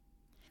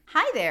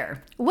Hi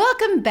there.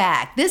 Welcome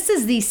back. This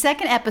is the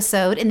second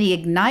episode in the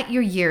Ignite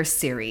Your Year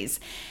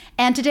series.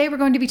 And today we're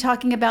going to be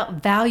talking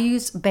about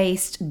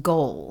values-based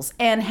goals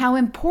and how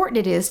important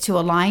it is to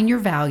align your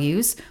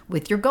values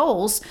with your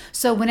goals.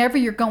 So whenever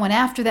you're going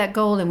after that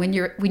goal and when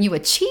you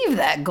achieve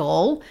that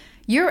goal,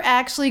 you're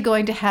actually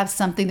going to have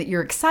something that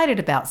you're excited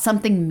about,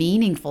 something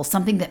meaningful,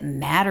 something that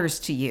matters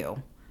to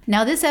you.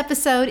 Now, this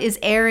episode is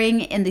airing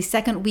in the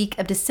second week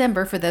of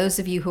December for those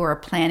of you who are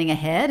planning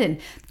ahead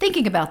and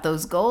thinking about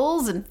those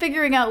goals and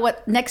figuring out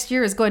what next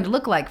year is going to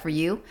look like for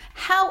you.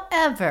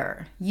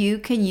 However, you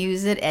can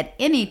use it at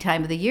any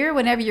time of the year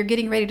whenever you're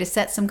getting ready to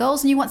set some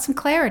goals and you want some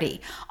clarity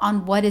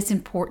on what is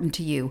important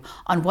to you,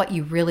 on what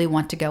you really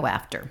want to go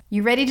after.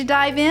 You ready to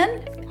dive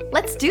in?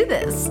 Let's do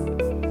this.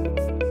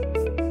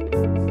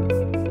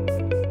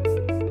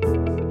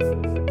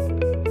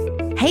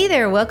 Hey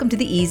there, welcome to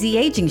the Easy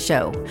Aging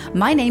Show.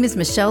 My name is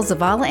Michelle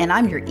Zavala and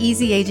I'm your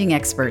Easy Aging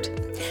expert.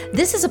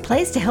 This is a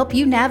place to help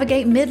you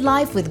navigate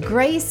midlife with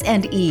grace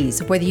and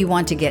ease, whether you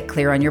want to get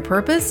clear on your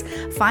purpose,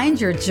 find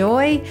your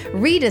joy,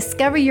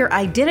 rediscover your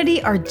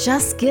identity, or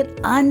just get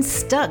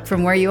unstuck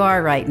from where you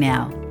are right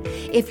now.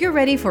 If you're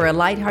ready for a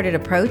lighthearted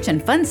approach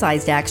and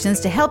fun-sized actions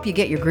to help you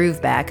get your groove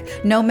back,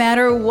 no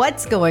matter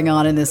what's going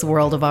on in this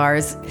world of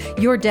ours,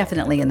 you're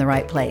definitely in the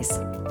right place.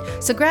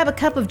 So grab a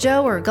cup of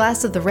joe or a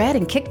glass of the red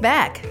and kick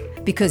back,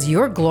 because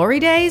your glory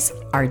days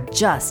are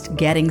just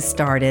getting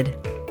started.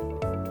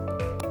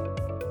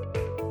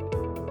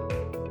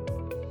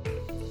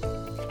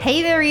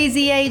 Hey there,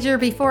 Easy Ager.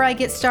 Before I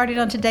get started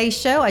on today's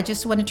show, I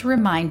just wanted to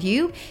remind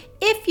you,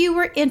 if you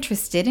were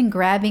interested in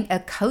grabbing a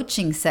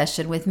coaching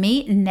session with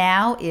me,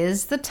 now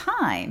is the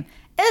time.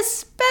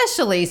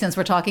 Especially since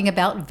we're talking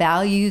about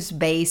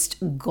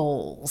values-based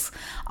goals.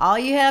 All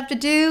you have to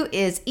do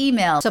is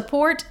email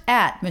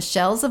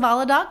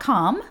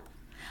support@michellezavala.com.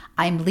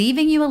 I'm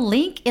leaving you a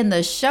link in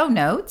the show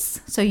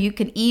notes so you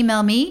can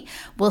email me.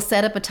 We'll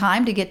set up a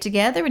time to get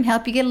together and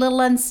help you get a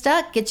little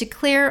unstuck, get you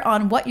clear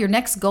on what your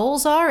next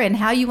goals are and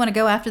how you want to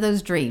go after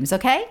those dreams,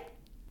 okay?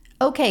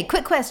 Okay,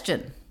 quick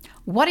question.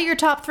 What are your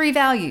top 3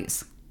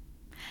 values?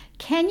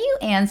 Can you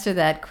answer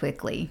that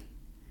quickly?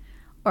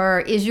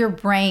 Or is your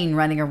brain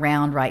running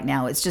around right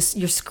now? It's just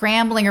you're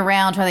scrambling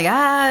around trying to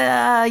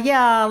think,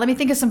 let me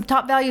think of some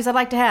top values I'd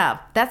like to have.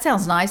 That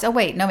sounds nice. Oh,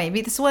 wait, no,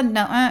 maybe this one.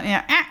 No,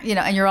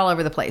 and you're all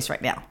over the place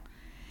right now.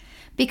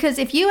 Because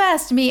if you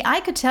asked me, I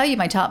could tell you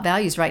my top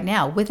values right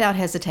now without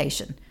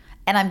hesitation.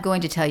 And I'm going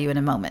to tell you in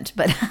a moment.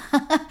 But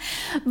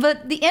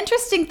the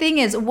interesting thing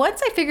is,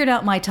 once I figured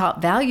out my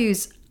top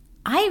values,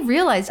 I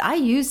realized I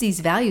use these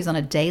values on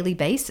a daily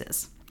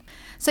basis.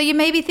 So you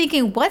may be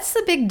thinking, what's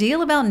the big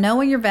deal about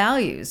knowing your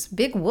values?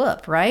 Big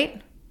whoop,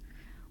 right?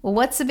 Well,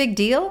 what's the big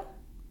deal?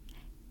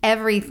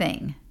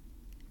 Everything.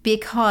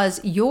 Because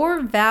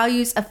your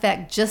values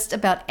affect just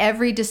about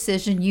every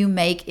decision you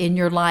make in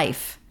your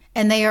life.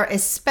 And they are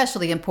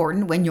especially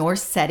important when you're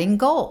setting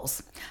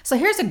goals. So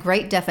here's a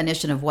great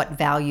definition of what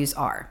values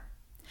are.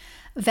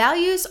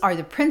 Values are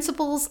the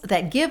principles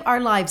that give our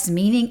lives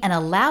meaning and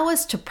allow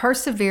us to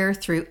persevere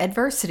through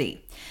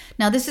adversity.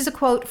 Now, this is a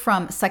quote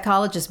from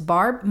psychologists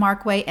Barb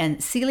Markway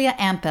and Celia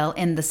Ampel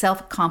in the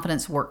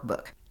Self-Confidence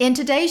Workbook. In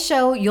today's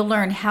show, you'll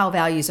learn how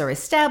values are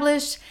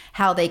established,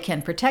 how they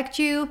can protect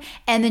you,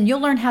 and then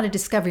you'll learn how to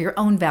discover your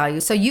own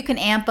values so you can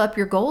amp up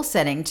your goal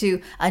setting to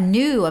a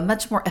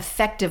much more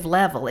effective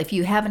level if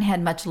you haven't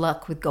had much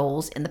luck with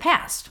goals in the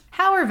past.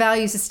 How are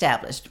values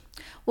established?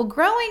 Well,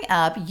 growing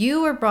up,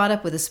 you were brought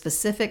up with a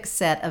specific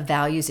set of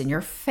values in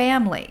your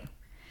family.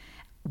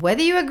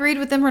 Whether you agreed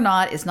with them or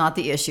not is not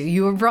the issue.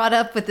 You were brought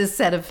up with this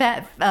set of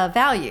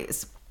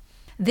values.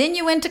 Then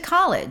you went to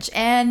college,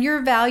 and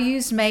your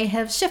values may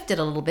have shifted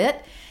a little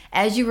bit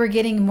as you were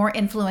getting more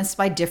influenced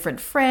by different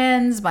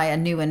friends, by a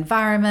new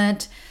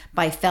environment,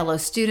 by fellow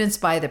students,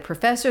 by the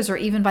professors, or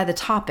even by the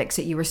topics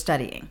that you were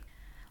studying.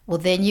 Well,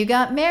 then you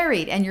got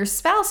married, and your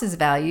spouse's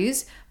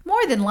values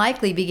more than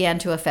likely began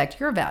to affect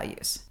your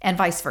values, and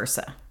vice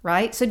versa,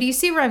 right? So do you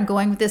see where I'm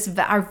going with this?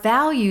 Our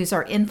values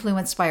are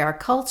influenced by our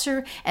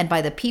culture and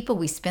by the people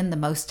we spend the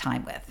most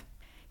time with.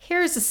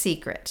 Here's a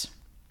secret.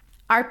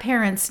 Our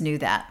parents knew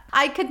that.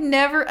 I could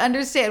never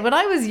understand. When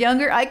I was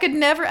younger, I could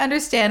never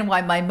understand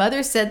why my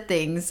mother said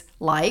things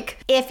like,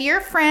 if your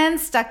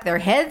friends stuck their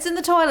heads in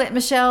the toilet,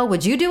 Michelle,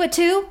 would you do it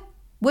too?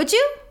 Would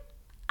you?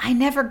 I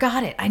never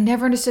got it. I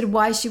never understood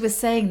why she was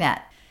saying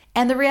that.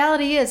 And the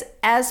reality is,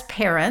 as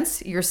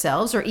parents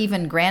yourselves, or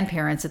even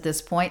grandparents at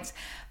this point,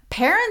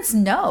 parents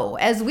know,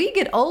 as we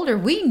get older,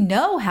 we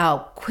know how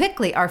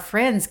quickly our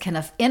friends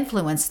can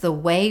influence the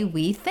way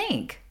we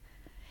think.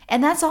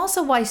 And that's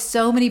also why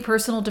so many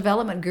personal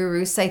development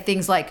gurus say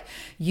things like,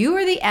 you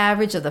are the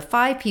average of the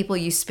 5 people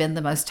you spend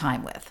the most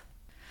time with.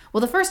 Well,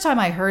 the first time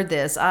I heard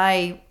this,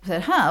 I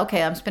said,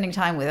 okay, I'm spending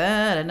time with,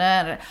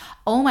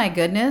 oh my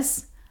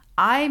goodness.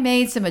 I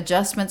made some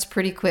adjustments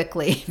pretty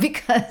quickly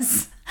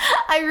because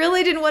I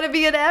really didn't want to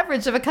be an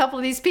average of a couple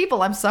of these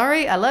people. I'm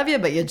sorry, I love you,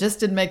 but you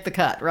just didn't make the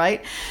cut,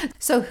 right?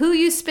 So who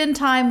you spend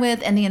time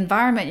with and the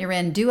environment you're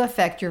in do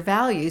affect your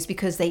values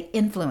because they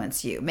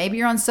influence you. Maybe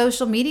you're on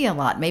social media a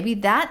lot. Maybe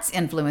that's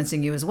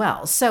influencing you as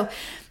well. So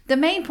the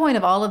main point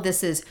of all of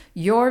this is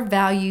your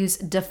values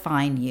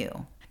define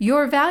you.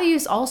 Your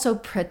values also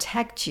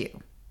protect you.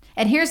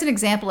 And here's an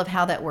example of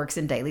how that works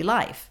in daily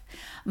life.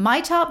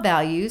 My top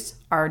values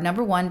are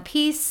number 1,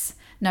 peace.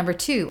 Number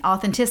 2,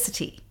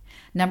 authenticity.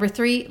 Number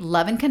 3,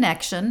 love and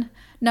connection.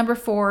 Number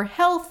 4,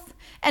 health.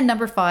 And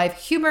number 5,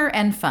 humor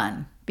and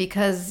fun.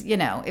 Because,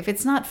 if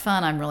it's not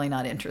fun, I'm really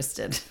not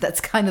interested. That's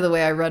kind of the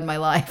way I run my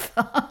life.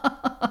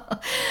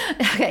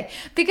 Okay,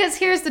 because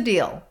here's the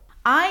deal.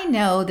 I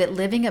know that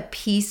living a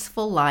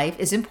peaceful life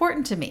is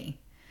important to me.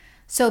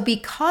 So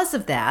because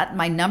of that,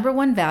 my number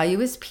 1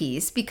 value is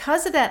peace.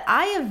 Because of that,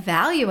 I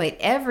evaluate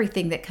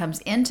everything that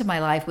comes into my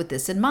life with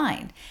this in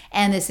mind.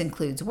 And this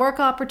includes work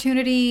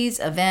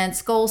opportunities,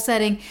 events, goal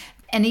setting,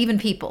 and even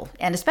people,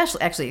 and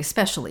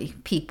especially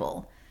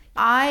people.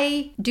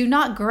 I do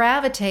not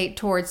gravitate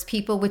towards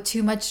people with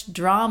too much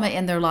drama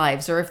in their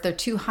lives, or if they're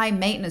too high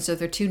maintenance or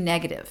they're too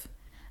negative,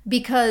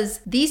 because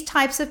these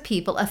types of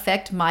people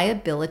affect my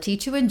ability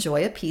to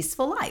enjoy a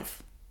peaceful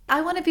life.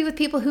 I want to be with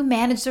people who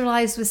manage their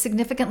lives with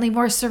significantly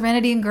more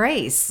serenity and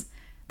grace.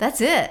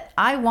 That's it.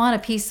 I want a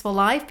peaceful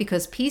life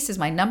because peace is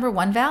my number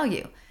 1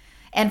 value.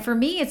 And for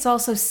me, it's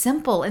also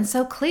simple and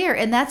so clear.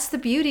 And that's the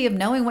beauty of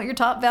knowing what your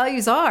top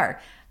values are.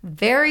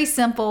 Very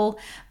simple,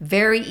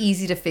 very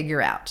easy to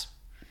figure out.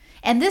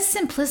 And this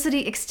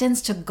simplicity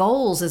extends to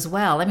goals as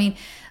well.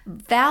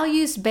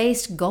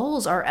 Values-based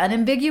goals are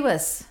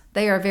unambiguous.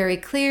 They are very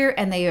clear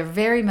and they are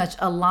very much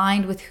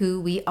aligned with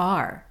who we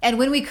are. And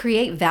when we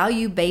create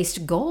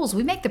value-based goals,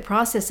 we make the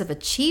process of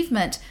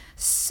achievement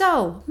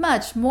so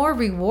much more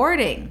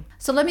rewarding.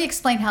 So let me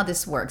explain how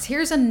this works.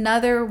 Here's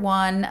another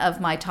one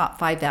of my top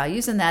 5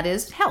 values, and that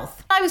is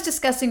health. I was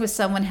discussing with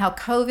someone how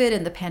COVID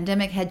and the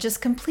pandemic had just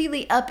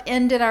completely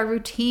upended our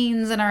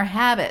routines and our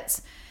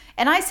habits.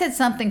 And I said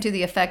something to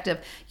the effect of,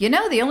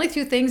 the only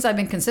 2 things I've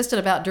been consistent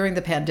about during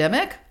the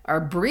pandemic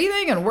are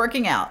breathing and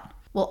working out.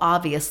 Well,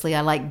 obviously,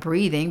 I like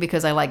breathing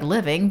because I like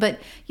living, but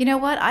you know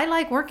what? I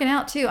like working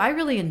out too. I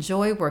really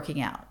enjoy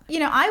working out.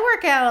 I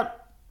work out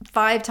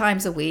 5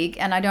 times a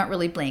week and I don't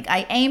really blink.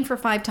 I aim for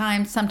 5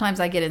 times. Sometimes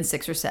I get in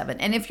 6 or 7.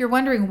 And if you're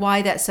wondering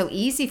why that's so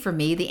easy for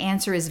me, the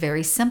answer is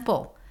very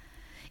simple.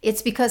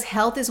 It's because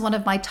health is one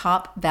of my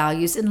top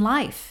values in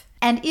life.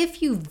 And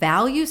if you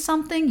value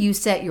something, you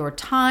set your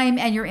time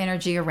and your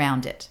energy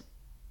around it.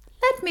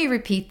 Let me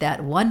repeat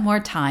that one more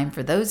time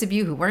for those of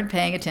you who weren't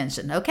paying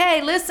attention.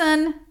 Okay,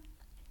 listen.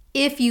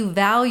 If you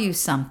value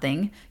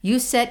something, you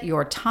set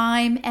your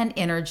time and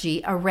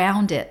energy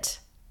around it.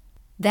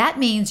 That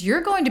means you're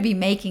going to be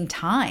making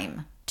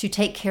time to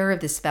take care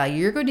of this value.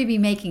 You're going to be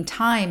making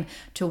time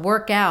to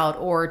work out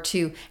or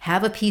to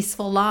have a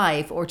peaceful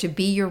life or to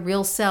be your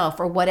real self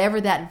or whatever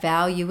that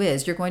value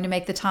is. You're going to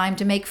make the time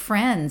to make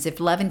friends.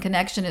 If love and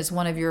connection is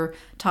one of your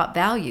top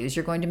values,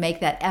 you're going to make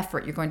that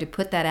effort. You're going to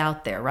put that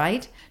out there,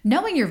 right?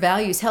 Knowing your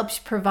values helps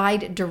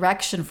provide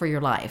direction for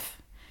your life,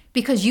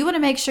 because you want to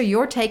make sure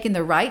you're taking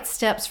the right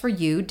steps for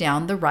you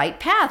down the right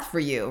path for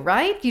you,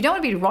 right? You don't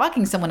want to be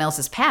walking someone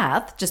else's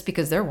path just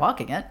because they're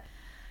walking it.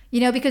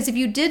 Because if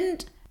you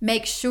didn't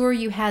make sure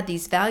you had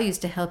these values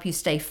to help you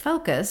stay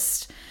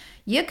focused,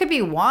 you could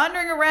be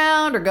wandering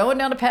around or going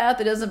down a path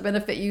that doesn't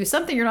benefit you,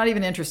 something you're not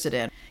even interested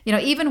in.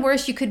 Even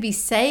worse, you could be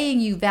saying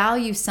you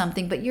value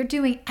something, but you're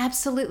doing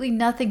absolutely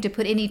nothing to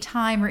put any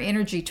time or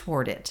energy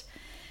toward it.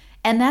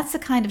 And that's the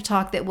kind of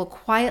talk that will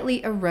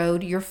quietly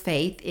erode your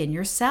faith in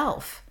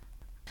yourself.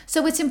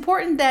 So it's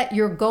important that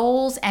your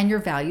goals and your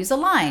values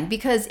align,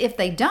 because if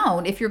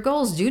your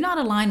goals do not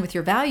align with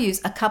your values,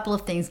 a couple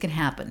of things can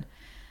happen.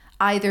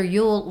 Either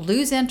you'll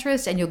lose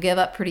interest and you'll give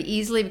up pretty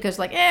easily because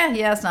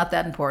it's not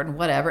that important,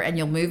 whatever, and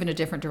you'll move in a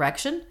different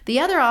direction. The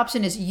other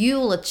option is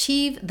you'll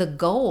achieve the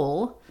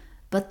goal,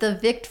 but the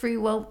victory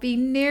won't be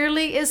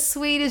nearly as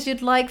sweet as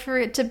you'd like for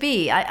it to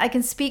be. I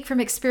can speak from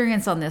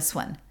experience on this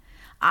one.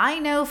 I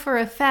know for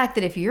a fact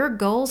that if your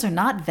goals are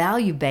not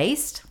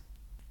value-based,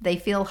 they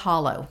feel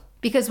hollow.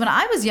 Because when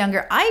I was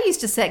younger, I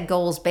used to set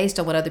goals based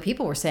on what other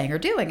people were saying or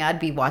doing. I'd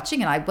be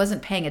watching and I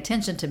wasn't paying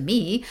attention to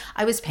me.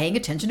 I was paying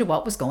attention to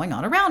what was going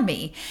on around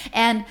me.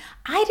 And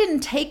I didn't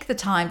take the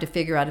time to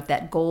figure out if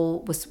that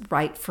goal was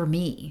right for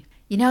me.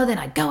 Then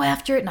I'd go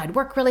after it and I'd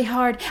work really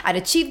hard. I'd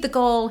achieve the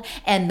goal.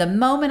 And the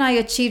moment I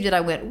achieved it, I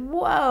went,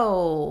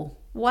 whoa,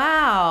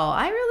 wow,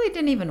 I really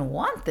didn't even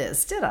want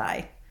this, did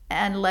I?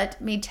 And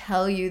let me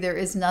tell you, there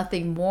is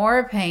nothing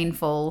more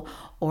painful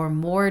or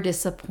more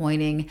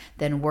disappointing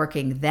than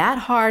working that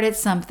hard at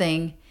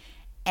something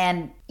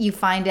and you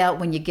find out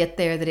when you get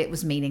there that it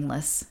was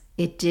meaningless.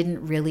 It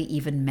didn't really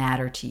even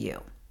matter to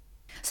you.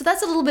 So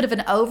that's a little bit of an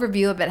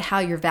overview about how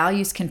your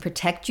values can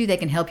protect you. They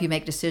can help you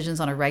make decisions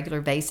on a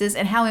regular basis,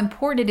 and how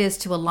important it is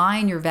to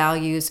align your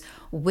values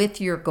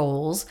with your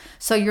goals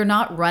so you're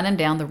not running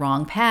down the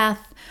wrong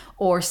path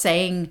or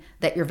saying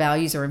that your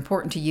values are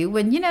important to you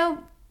when,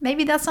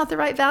 maybe that's not the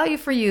right value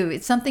for you.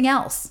 It's something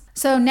else.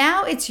 So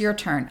now it's your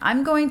turn.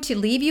 I'm going to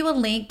leave you a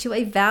link to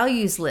a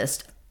values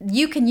list.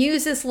 You can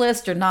use this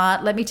list or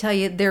not. Let me tell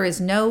you, there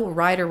is no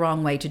right or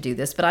wrong way to do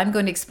this, but I'm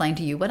going to explain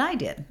to you what I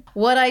did.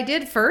 What I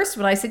did first,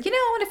 when I said, I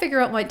want to figure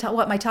out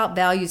what my top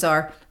values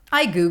are,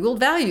 I Googled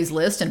values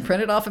list and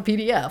printed off a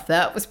PDF.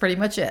 That was pretty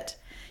much it.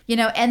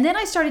 And then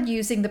I started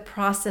using the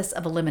process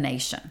of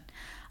elimination.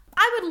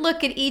 I would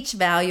look at each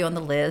value on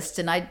the list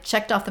and I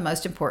checked off the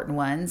most important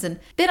ones. And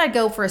then I'd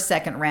go for a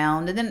second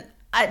round. And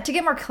then to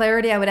get more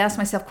clarity, I would ask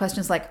myself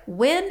questions like,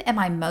 when am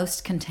I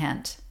most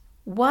content?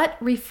 What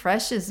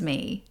refreshes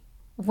me?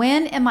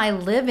 When am I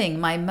living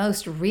my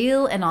most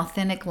real and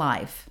authentic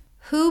life?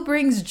 Who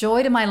brings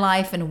joy to my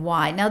life and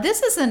why? Now,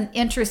 this is an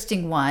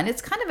interesting one.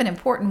 It's kind of an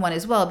important one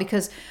as well,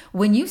 because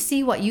when you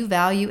see what you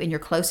value in your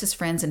closest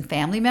friends and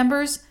family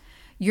members,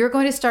 you're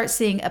going to start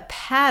seeing a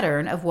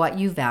pattern of what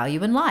you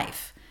value in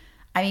life.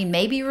 I mean,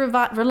 maybe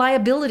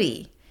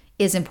reliability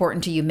is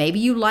important to you. Maybe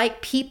you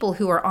like people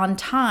who are on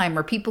time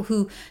or people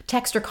who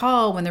text or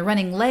call when they're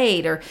running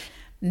late, or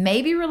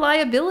maybe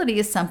reliability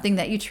is something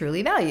that you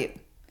truly value.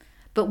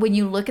 But when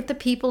you look at the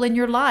people in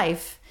your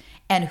life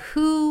and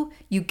who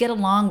you get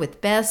along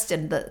with best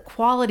and the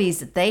qualities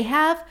that they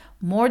have,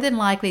 more than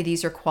likely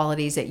these are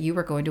qualities that you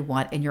are going to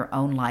want in your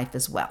own life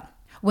as well.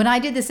 When I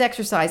did this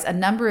exercise a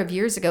number of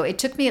years ago, it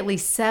took me at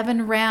least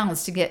 7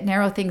 rounds to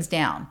narrow things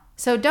down.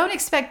 So don't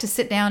expect to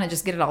sit down and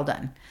just get it all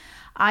done.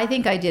 I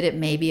think I did it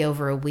maybe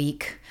over a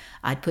week.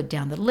 I'd put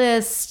down the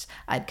list,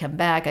 I'd come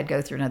back, I'd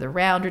go through another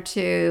round or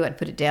two, I'd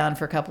put it down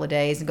for a couple of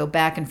days and go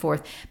back and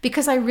forth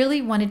because I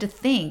really wanted to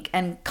think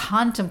and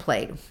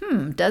contemplate,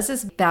 does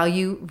this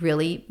value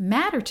really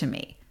matter to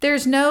me?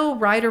 There's no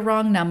right or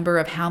wrong number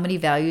of how many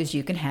values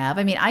you can have.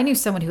 I mean, I knew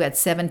someone who had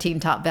 17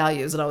 top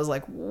values and I was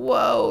like,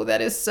 whoa,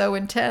 that is so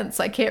intense.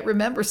 I can't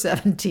remember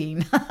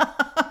 17.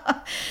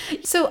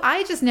 So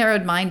I just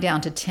narrowed mine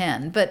down to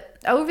 10. But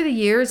over the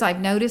years,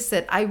 I've noticed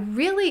that I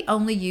really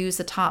only use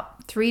the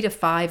top 3 to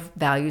 5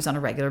 values on a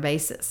regular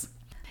basis.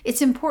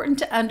 It's important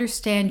to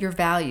understand your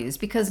values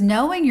because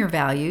knowing your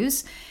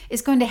values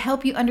is going to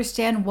help you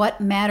understand what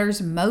matters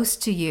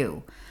most to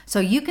you. So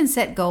you can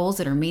set goals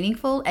that are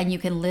meaningful and you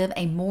can live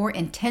a more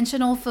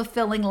intentional,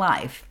 fulfilling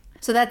life.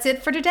 So that's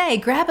it for today.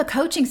 Grab a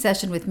coaching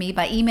session with me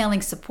by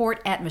emailing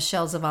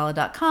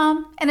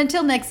support@michellezavala.com. And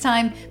until next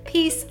time,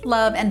 peace,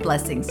 love, and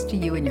blessings to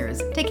you and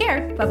yours. Take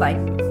care. Bye-bye.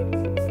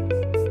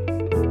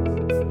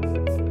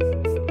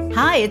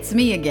 Hi, it's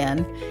me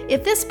again.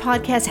 If this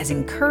podcast has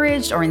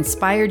encouraged or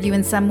inspired you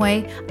in some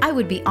way, I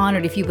would be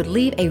honored if you would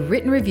leave a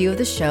written review of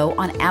the show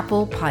on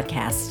Apple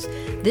Podcasts.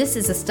 This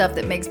is the stuff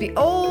that makes me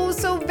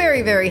so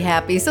very, very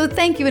happy. So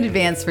thank you in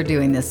advance for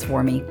doing this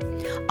for me.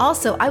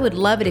 Also, I would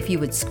love it if you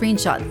would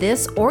screenshot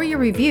this or your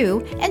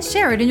review and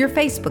share it in your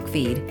Facebook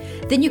feed.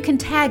 Then you can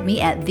tag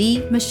me at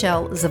the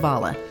Michelle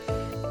Zavala.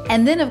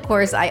 And then, of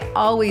course, I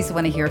always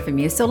want to hear from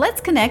you, so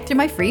let's connect through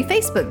my free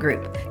Facebook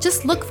group.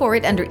 Just look for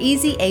it under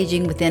Easy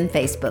Aging within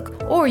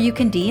Facebook, or you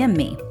can DM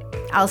me.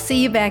 I'll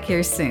see you back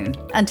here soon.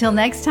 Until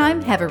next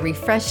time, have a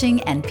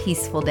refreshing and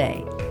peaceful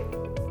day.